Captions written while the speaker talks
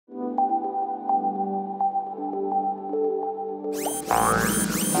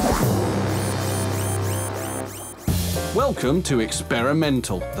Welcome to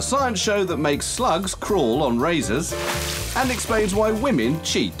ExperiMental, the science show that makes slugs crawl on razors and explains why women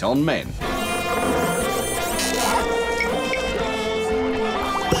cheat on men.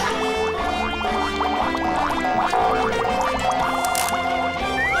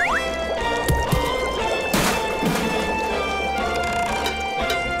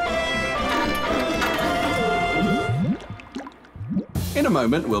 In a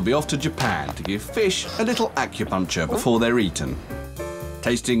moment, we'll be off to Japan to give fish a little acupuncture before they're eaten,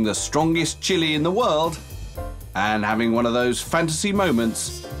 tasting the strongest chili in the world, and having one of those fantasy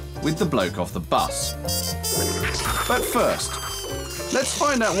moments with the bloke off the bus. But first, let's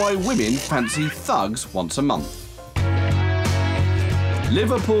find out why women fancy thugs once a month.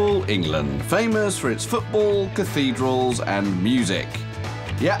 Liverpool, England, famous for its football, cathedrals and music.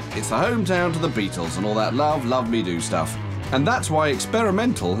 Yeah, it's the hometown to the Beatles and all that love, love me do stuff. And that's why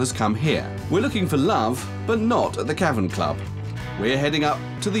ExperiMental has come here. We're looking for love, but not at the Cavern Club. We're heading up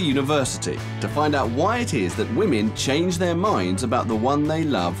to the university to find out why it is that women change their minds about the one they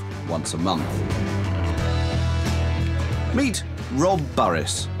love once a month. Meet Rob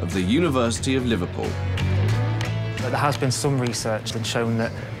Burris of the University of Liverpool. There has been some research that's shown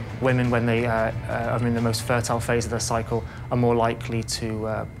that women, when they are in the most fertile phase of their cycle, are more likely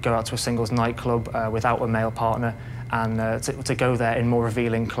to go out to a singles nightclub without a male partner and to go there in more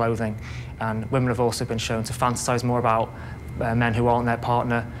revealing clothing. And women have also been shown to fantasize more about men who aren't their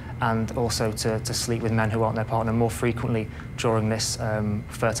partner, and also to sleep with men who aren't their partner more frequently during this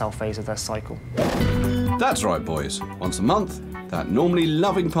fertile phase of their cycle. That's right, boys. Once a month, that normally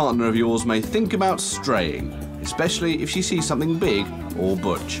loving partner of yours may think about straying, especially if she sees something big or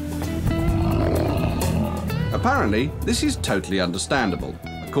butch. Apparently, this is totally understandable,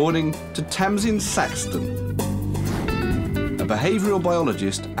 according to Tamsin Saxton, a behavioural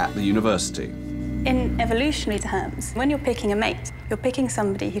biologist at the university. In evolutionary terms, when you're picking a mate, you're picking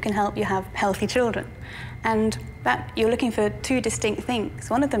somebody who can help you have healthy children. And that you're looking for two distinct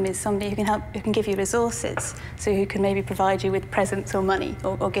things. One of them is somebody who can give you resources, so who can maybe provide you with presents or money,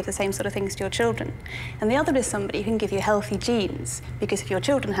 or give the same sort of things to your children. And the other is somebody who can give you healthy genes, because if your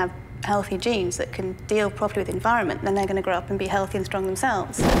children have healthy genes that can deal properly with the environment, then they're going to grow up and be healthy and strong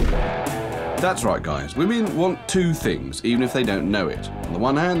themselves. That's right, guys. Women want two things, even if they don't know it. On the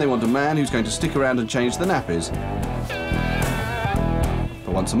one hand, they want a man who's going to stick around and change the nappies.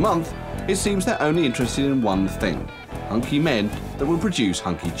 But once a month, it seems they're only interested in one thing: hunky men that will produce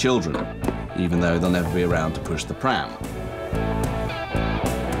hunky children, even though they'll never be around to push the pram.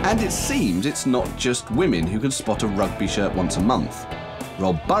 And it seems it's not just women who can spot a rugby shirt once a month.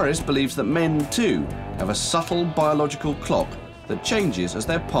 Rob Burris believes that men, too, have a subtle biological clock that changes as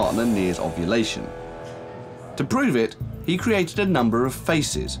their partner nears ovulation. To prove it, he created a number of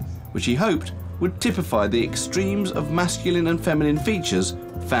faces, which he hoped would typify the extremes of masculine and feminine features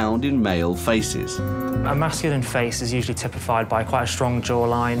found in male faces. A masculine face is usually typified by quite a strong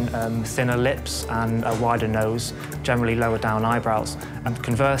jawline, thinner lips and a wider nose, generally lower down eyebrows. And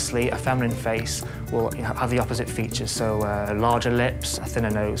conversely, a feminine face will have the opposite features, so larger lips, a thinner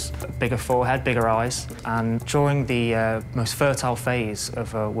nose, a bigger forehead, bigger eyes. And during the most fertile phase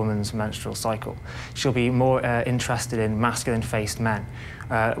of a woman's menstrual cycle, she'll be more interested in masculine-faced men,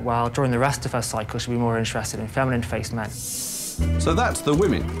 while during the rest of her cycle, she'll be more interested in feminine-faced men. So that's the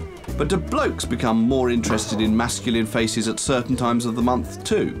women. But do blokes become more interested in masculine faces at certain times of the month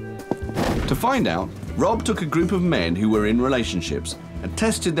too? To find out, Rob took a group of men who were in relationships and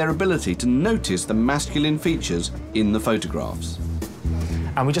tested their ability to notice the masculine features in the photographs.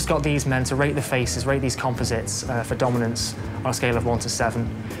 And we just got these men to rate the faces, rate these composites for dominance on a scale of 1 to 7.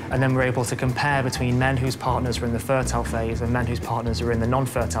 And then we're able to compare between men whose partners are in the fertile phase and men whose partners are in the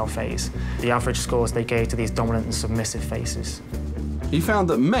non-fertile phase, the average scores they gave to these dominant and submissive faces. He found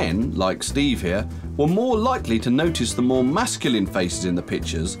that men, like Steve here, were more likely to notice the more masculine faces in the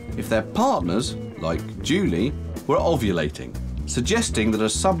pictures if their partners, like Julie, were ovulating, suggesting that a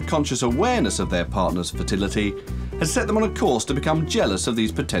subconscious awareness of their partner's fertility has set them on a course to become jealous of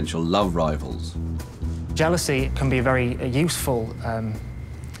these potential love rivals. Jealousy can be a very useful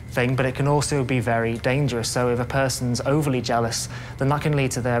thing, but it can also be very dangerous. So if a person's overly jealous, then that can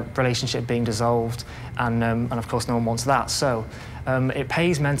lead to their relationship being dissolved, and of course no one wants that. So it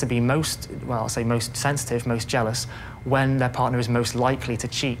pays men to be most sensitive, most jealous, when their partner is most likely to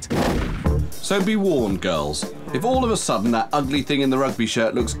cheat. So be warned, girls. If all of a sudden that ugly thing in the rugby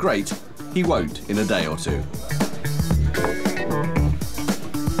shirt looks great, he won't in a day or two.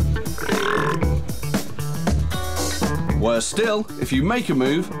 Worse still, if you make a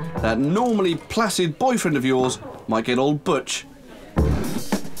move, that normally placid boyfriend of yours might get all butch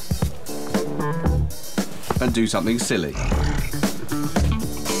and do something silly.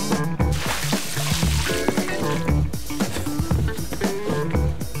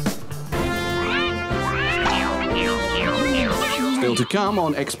 Still to come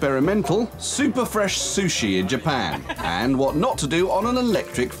on ExperiMental, super fresh sushi in Japan, and what not to do on an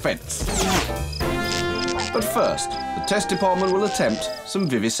electric fence. But first, the test department will attempt some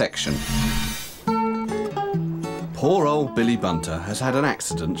vivisection. Poor old Billy Bunter has had an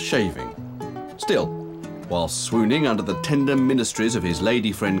accident shaving. Still, while swooning under the tender ministries of his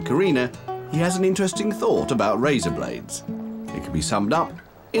lady friend Karina, he has an interesting thought about razor blades. It can be summed up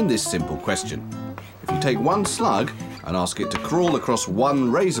in this simple question. If you take one slug and ask it to crawl across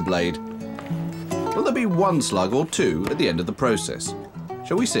one razor blade, will there be one slug or two at the end of the process?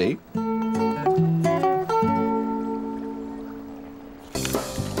 Shall we see?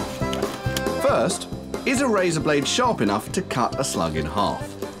 First, is a razor blade sharp enough to cut a slug in half?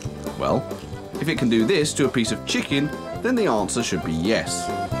 Well, if it can do this to a piece of chicken, then the answer should be yes.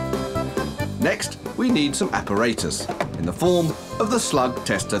 Next, we need some apparatus in the form of the Slug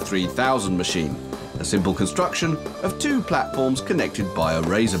Tester 3000 machine, a simple construction of two platforms connected by a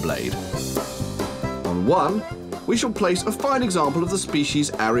razor blade. On one, we shall place a fine example of the species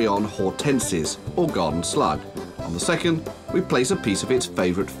Arion hortensis, or garden slug. On the second, we place a piece of its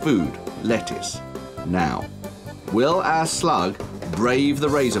favourite food, lettuce. Now, will our slug brave the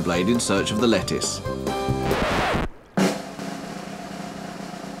razor blade in search of the lettuce?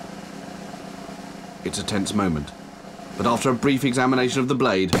 It's a tense moment, but after a brief examination of the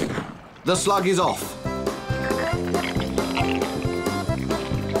blade, the slug is off.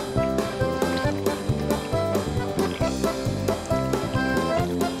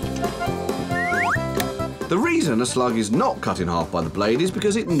 The reason a slug is not cut in half by the blade is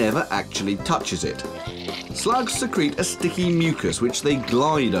because it never actually touches it. Slugs secrete a sticky mucus which they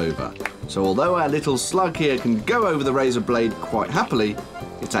glide over. So although our little slug here can go over the razor blade quite happily,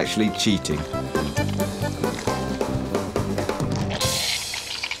 it's actually cheating.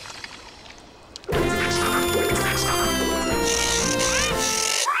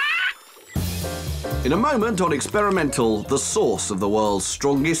 In a moment on ExperiMental, the source of the world's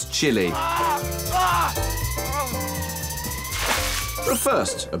strongest chili. But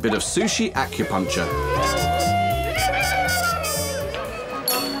first, a bit of sushi acupuncture.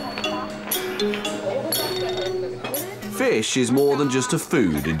 Fish is more than just a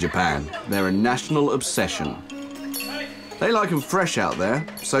food in Japan. They're a national obsession. They like them fresh out there,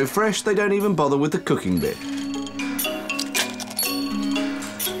 so fresh they don't even bother with the cooking bit.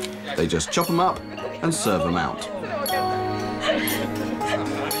 They just chop them up and serve them out.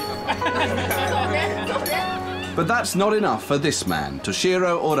 But that's not enough for this man,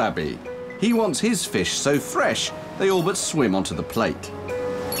 Toshiro Orabi. He wants his fish so fresh, they all but swim onto the plate.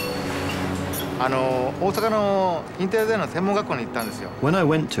 When I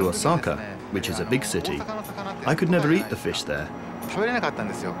went to Osaka, which is a big city, I could never eat the fish there.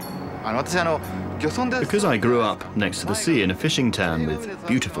 Because I grew up next to the sea in a fishing town with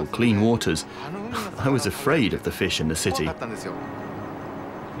beautiful, clean waters, I was afraid of the fish in the city.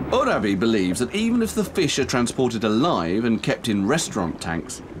 Orabi believes that even if the fish are transported alive and kept in restaurant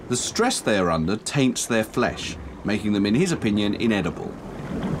tanks, the stress they are under taints their flesh, making them, in his opinion, inedible.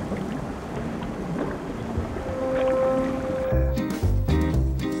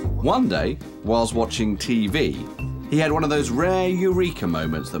 One day, whilst watching TV, he had one of those rare eureka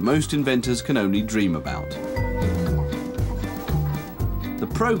moments that most inventors can only dream about. The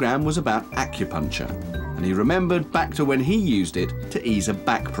programme was about acupuncture, and he remembered back to when he used it to ease a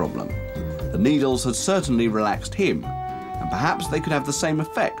back problem. The needles had certainly relaxed him, and perhaps they could have the same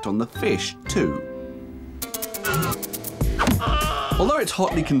effect on the fish too. Although it's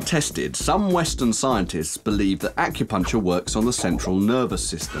hotly contested, some Western scientists believe that acupuncture works on the central nervous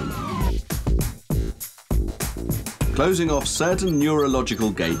system, closing off certain neurological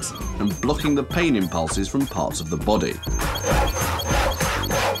gates and blocking the pain impulses from parts of the body.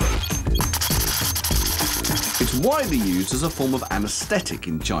 It's widely used as a form of anaesthetic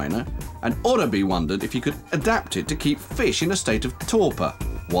in China, and Orabi wondered if you could adapt it to keep fish in a state of torpor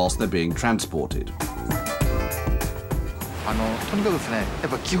whilst they're being transported.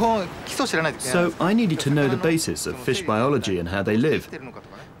 So I needed to know the basis of fish biology and how they live.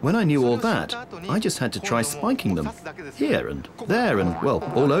 When I knew all that, I just had to try spiking them, here and there and, well,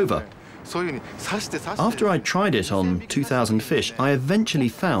 all over. After I tried it on 2,000 fish, I eventually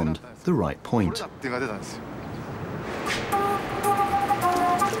found the right point.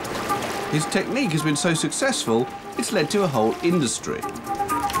 His technique has been so successful, it's led to a whole industry.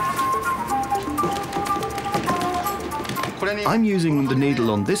 I'm using the needle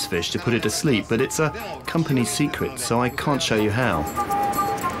on this fish to put it to sleep, but it's a company secret, so I can't show you how.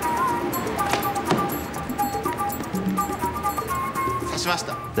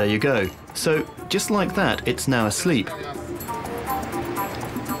 There you go. So, just like that, it's now asleep.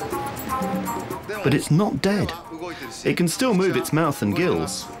 But it's not dead. It can still move its mouth and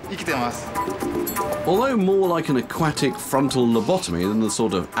gills. Although more like an aquatic frontal lobotomy than the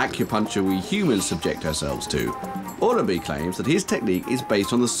sort of acupuncture we humans subject ourselves to, Orobi claims that his technique is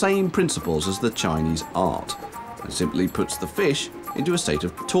based on the same principles as the Chinese art, and simply puts the fish into a state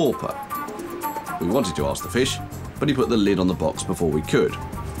of torpor. We wanted to ask the fish, but he put the lid on the box before we could.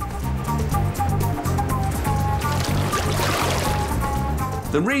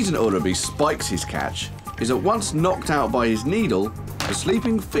 The reason Orobi spikes his catch is that once knocked out by his needle, the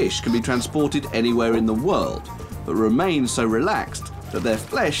sleeping fish can be transported anywhere in the world, but remain so relaxed that their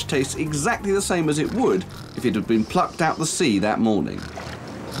flesh tastes exactly the same as it would if it had been plucked out the sea that morning.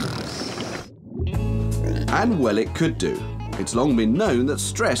 And well, it could do. It's long been known that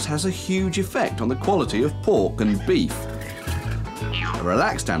stress has a huge effect on the quality of pork and beef. A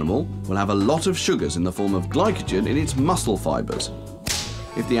relaxed animal will have a lot of sugars in the form of glycogen in its muscle fibres.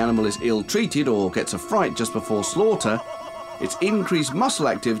 If the animal is ill-treated or gets a fright just before slaughter, its increased muscle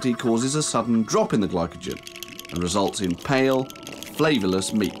activity causes a sudden drop in the glycogen and results in pale,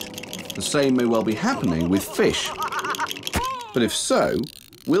 flavourless meat. The same may well be happening with fish. But if so,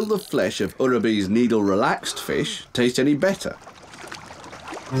 will the flesh of Orobi's needle-relaxed fish taste any better?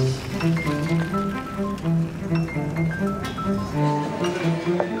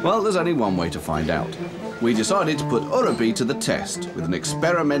 Well, there's only one way to find out. We decided to put Orobi to the test with an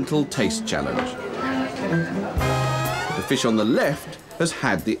experimental taste challenge. The fish on the left has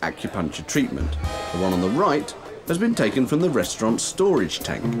had the acupuncture treatment. The one on the right has been taken from the restaurant's storage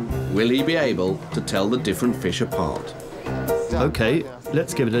tank. Will he be able to tell the different fish apart? Okay,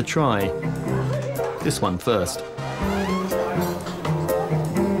 let's give it a try. This one first.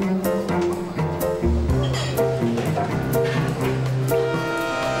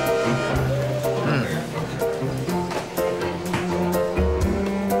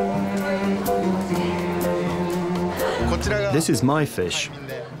 This is my fish,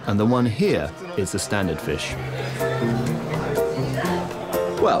 and the one here is the standard fish.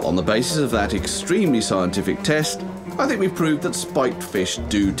 Well, on the basis of that extremely scientific test, I think we've proved that spiked fish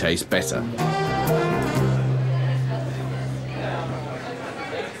do taste better.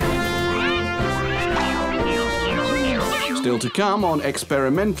 Still to come on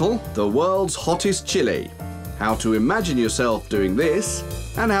ExperiMental, the world's hottest chili. How to imagine yourself doing this,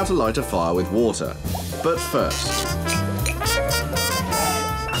 and how to light a fire with water. But first...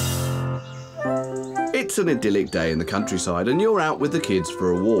 It's an idyllic day in the countryside and you're out with the kids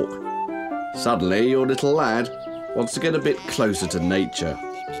for a walk. Suddenly, your little lad wants to get a bit closer to nature.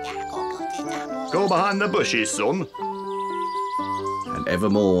 Go behind the bushes, son. And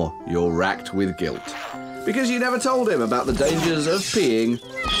evermore, you're racked with guilt. Because you never told him about the dangers of peeing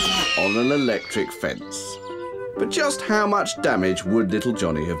on an electric fence. But just how much damage would little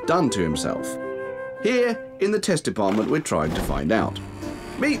Johnny have done to himself? Here, in the test department, we're trying to find out.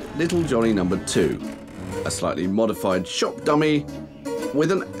 Meet little Johnny number 2. A slightly modified shock dummy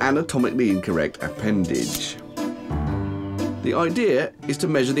with an anatomically incorrect appendage. The idea is to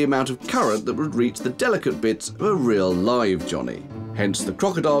measure the amount of current that would reach the delicate bits of a real live Johnny, hence the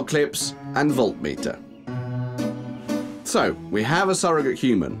crocodile clips and voltmeter. So, we have a surrogate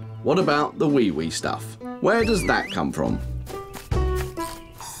human. What about the wee-wee stuff? Where does that come from?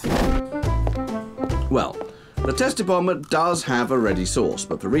 Well, the test department does have a ready source,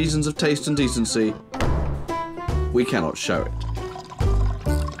 but for reasons of taste and decency, we cannot show it.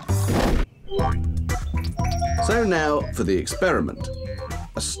 So now for the experiment.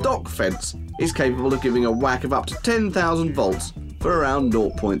 A stock fence is capable of giving a whack of up to 10,000 volts for around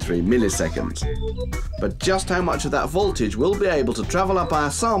 0.3 milliseconds. But just how much of that voltage will be able to travel up our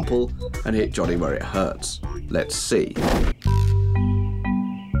sample and hit Johnny where it hurts? Let's see.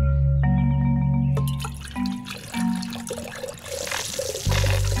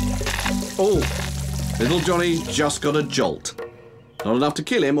 Oh! Little Johnny just got a jolt. Not enough to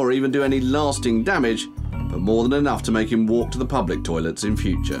kill him or even do any lasting damage, but more than enough to make him walk to the public toilets in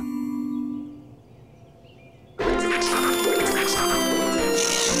future.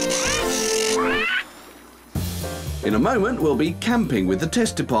 In a moment, we'll be camping with the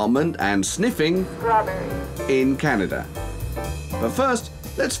test department and sniffing in Canada. But first,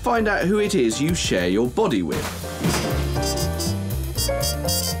 let's find out who it is you share your body with.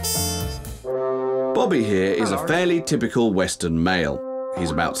 Bobby here is a fairly typical Western male.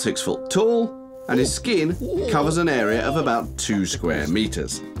 He's about 6 foot tall, and his skin covers an area of about 2 square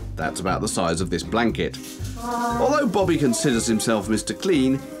metres. That's about the size of this blanket. Although Bobby considers himself Mr.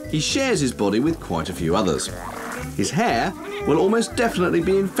 Clean, he shares his body with quite a few others. His hair will almost definitely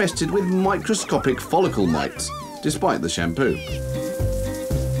be infested with microscopic follicle mites, despite the shampoo.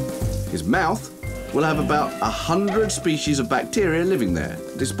 His mouth will have about 100 species of bacteria living there,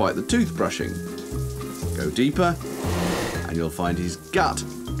 despite the toothbrushing. Go deeper, and you'll find his gut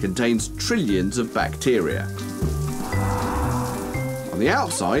contains trillions of bacteria. On the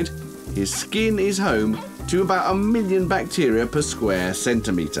outside, his skin is home to about 1 million bacteria per square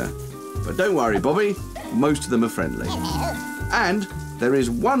centimetre. But don't worry, Bobby, most of them are friendly. And there is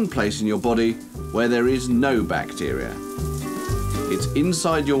one place in your body where there is no bacteria. It's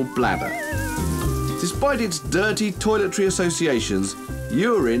inside your bladder. Despite its dirty toiletry associations,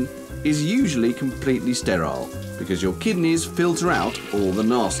 urine is usually completely sterile because your kidneys filter out all the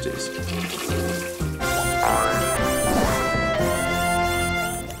nasties.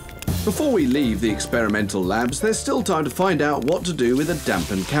 Before we leave the experimental labs, there's still time to find out what to do with a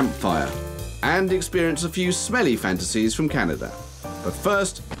dampened campfire and experience a few smelly fantasies from Canada. But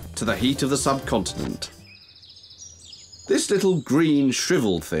first, to the heat of the subcontinent. This little green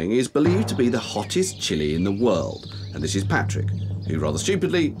shriveled thing is believed to be the hottest chili in the world, and this is Patrick, who rather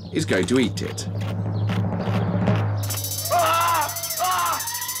stupidly is going to eat it.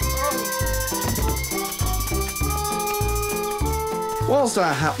 Whilst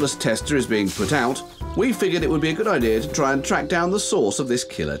our hapless tester is being put out, we figured it would be a good idea to try and track down the source of this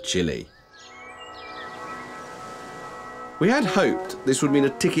killer chili. We had hoped this would mean a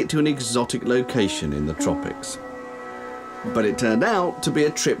ticket to an exotic location in the tropics. But it turned out to be a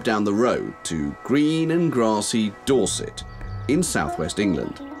trip down the road to green and grassy Dorset in southwest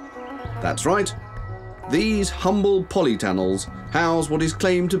England. That's right, these humble polytunnels house what is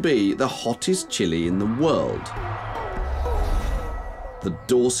claimed to be the hottest chili in the world. The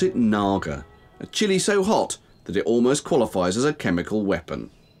Dorset Naga, a chili so hot that it almost qualifies as a chemical weapon.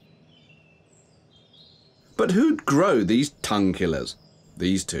 But who'd grow these tongue killers?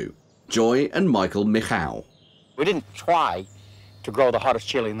 These two, Joy and Michael Michał. We didn't try to grow the hottest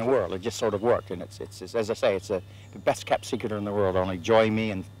chili in the world. It just sort of worked, and it's as I say, it's the best kept secret in the world. Only Joy,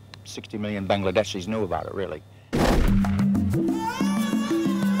 me, and 60 million Bangladeshis knew about it, really.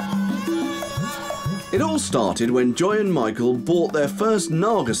 It all started when Joy and Michael bought their first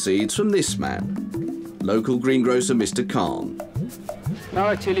Naga seeds from this man, local greengrocer Mr. Khan.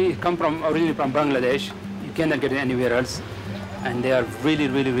 Naga chili come originally from Bangladesh. You cannot get it anywhere else, and they are really,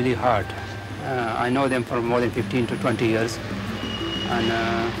 really, really hard. I know them for more than 15 to 20 years, and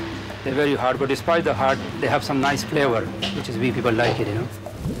they're very hard, but despite the hard, they have some nice flavor, which is we people like it, you know.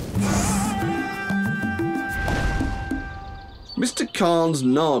 Mr. Khan's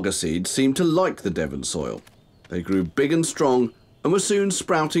Naga seeds seemed to like the Devon soil. They grew big and strong and were soon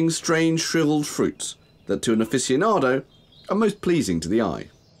sprouting strange shriveled fruits that to an aficionado are most pleasing to the eye.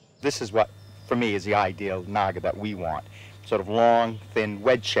 This is what, for me, is the ideal Naga that we want. Sort of long, thin,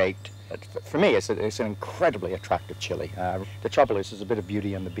 wedge-shaped. For me, it's an incredibly attractive chili. The trouble is, there's a bit of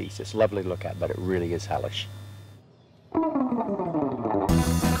beauty in the beast. It's lovely to look at, but it really is hellish.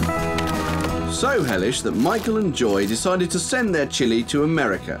 So hellish that Michael and Joy decided to send their chili to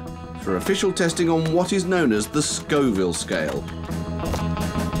America for official testing on what is known as the Scoville scale.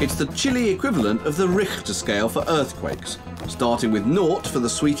 It's the chili equivalent of the Richter scale for earthquakes, starting with 0 for the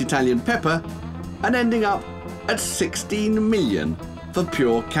sweet Italian pepper and ending up at 16 million for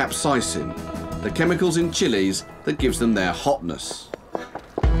pure capsaicin, the chemicals in chilies that gives them their hotness.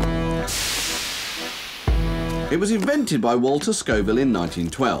 It was invented by Walter Scoville in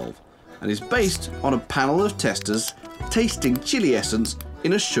 1912 and is based on a panel of testers tasting chili essence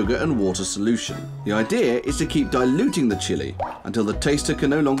in a sugar and water solution. The idea is to keep diluting the chili until the taster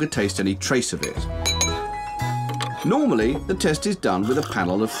can no longer taste any trace of it. Normally, the test is done with a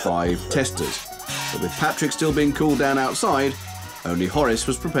panel of 5 testers, but with Patrick still being cooled down outside, only Horace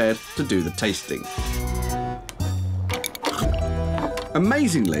was prepared to do the tasting.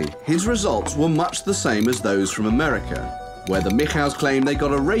 Amazingly, his results were much the same as those from America, where the Michałs claimed they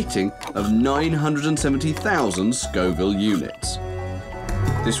got a rating of 970,000 Scoville units.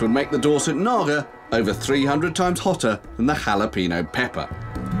 This would make the Dorset Naga over 300 times hotter than the jalapeno pepper,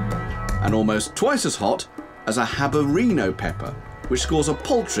 and almost twice as hot as a habanero pepper, which scores a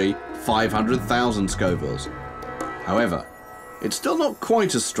paltry 500,000 Scovilles. However, it's still not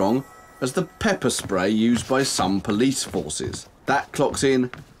quite as strong as the pepper spray used by some police forces. That clocks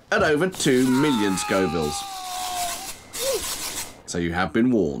in at over 2 million Scovilles. So you have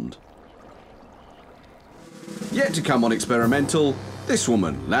been warned. Yet to come on ExperiMental, This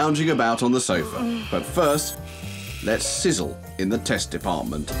woman lounging about on the sofa. But first, let's sizzle in the test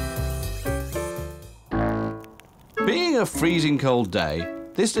department. Being a freezing cold day,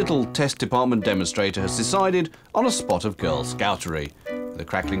 this little test department demonstrator has decided on a spot of Girl Scoutery, with a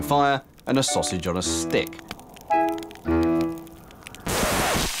crackling fire and a sausage on a stick.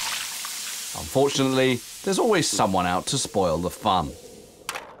 Unfortunately, there's always someone out to spoil the fun.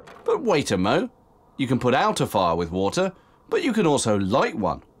 But wait a mo, you can put out a fire with water, but you can also light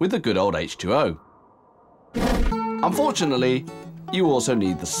one with the good old H2O. Unfortunately, you also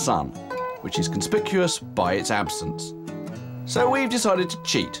need the sun, which is conspicuous by its absence. So we've decided to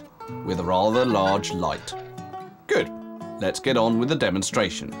cheat with a rather large light. Good, let's get on with the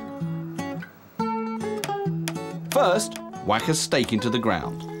demonstration. First, whack a stake into the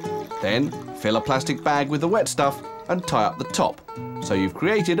ground. Then, fill a plastic bag with the wet stuff and tie up the top, so you've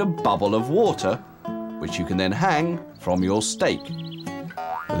created a bubble of water, which you can then hang from your stake.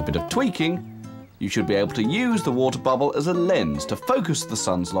 With a bit of tweaking, you should be able to use the water bubble as a lens to focus the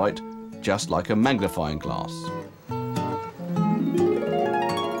sun's light, just like a magnifying glass.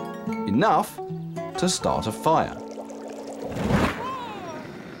 Enough to start a fire.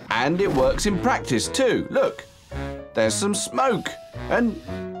 And it works in practice too. Look, there's some smoke and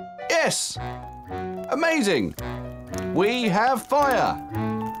yes, amazing. We have fire.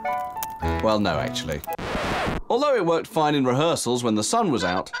 Well, no, actually. Although it worked fine in rehearsals when the sun was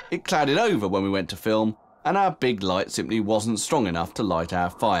out, it clouded over when we went to film and our big light simply wasn't strong enough to light our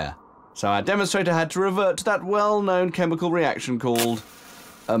fire. So our demonstrator had to revert to that well-known chemical reaction called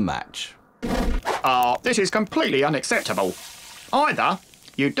a match. Oh, this is completely unacceptable. Either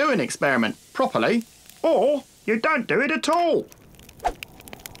you do an experiment properly, or you don't do it at all.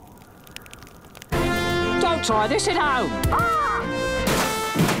 Don't try this at home.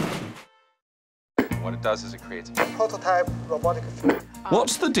 What it does is it creates a prototype robotic.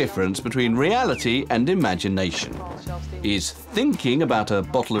 What's the difference between reality and imagination? Is thinking about a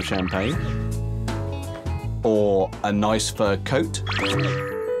bottle of champagne? Or a nice fur coat?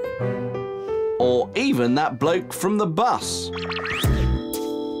 Or even that bloke from the bus?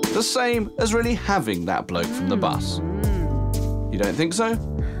 The same as really having that bloke from the bus. You don't think so?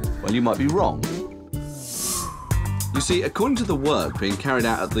 Well, you might be wrong. You see, according to the work being carried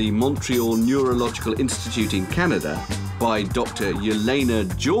out at the Montreal Neurological Institute in Canada by Dr. Yelena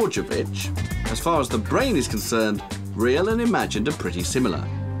Georgievich, as far as the brain is concerned, real and imagined are pretty similar,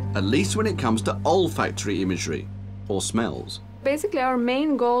 at least when it comes to olfactory imagery, or smells. Basically, our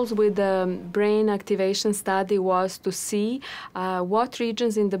main goals with the brain activation study was to see what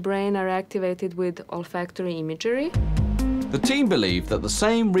regions in the brain are activated with olfactory imagery. The team believed that the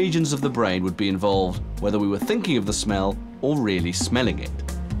same regions of the brain would be involved whether we were thinking of the smell or really smelling it.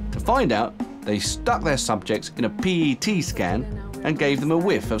 To find out, they stuck their subjects in a PET scan and gave them a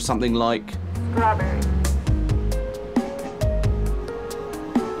whiff of something like strawberry.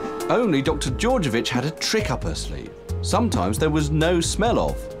 Only Dr. Georgievich had a trick up her sleeve. Sometimes there was no smell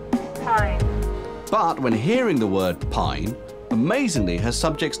of Pine. But when hearing the word pine, amazingly her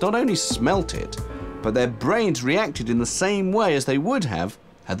subjects not only smelt it, but their brains reacted in the same way as they would have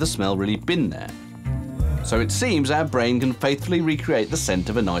had the smell really been there. So it seems our brain can faithfully recreate the scent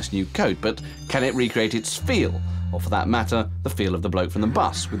of a nice new coat, but can it recreate its feel, or for that matter, the feel of the bloke from the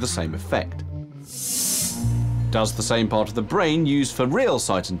bus with the same effect? Does the same part of the brain used for real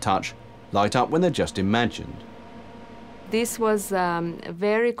sight and touch light up when they're just imagined? This was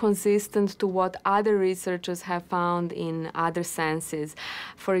very consistent to what other researchers have found in other senses.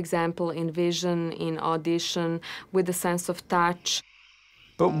 For example, in vision, in audition, with the sense of touch.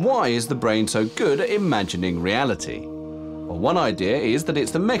 But why is the brain so good at imagining reality? Well, one idea is that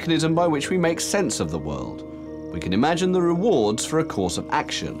it's the mechanism by which we make sense of the world. We can imagine the rewards for a course of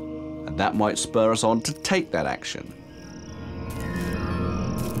action, and that might spur us on to take that action.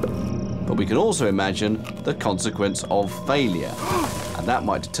 But we can also imagine the consequence of failure, and that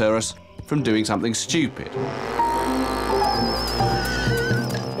might deter us from doing something stupid.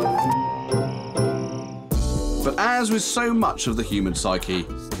 But as with so much of the human psyche,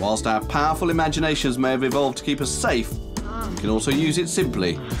 whilst our powerful imaginations may have evolved to keep us safe, we can also use it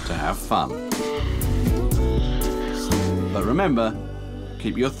simply to have fun. But remember,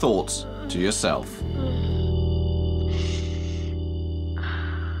 keep your thoughts to yourself.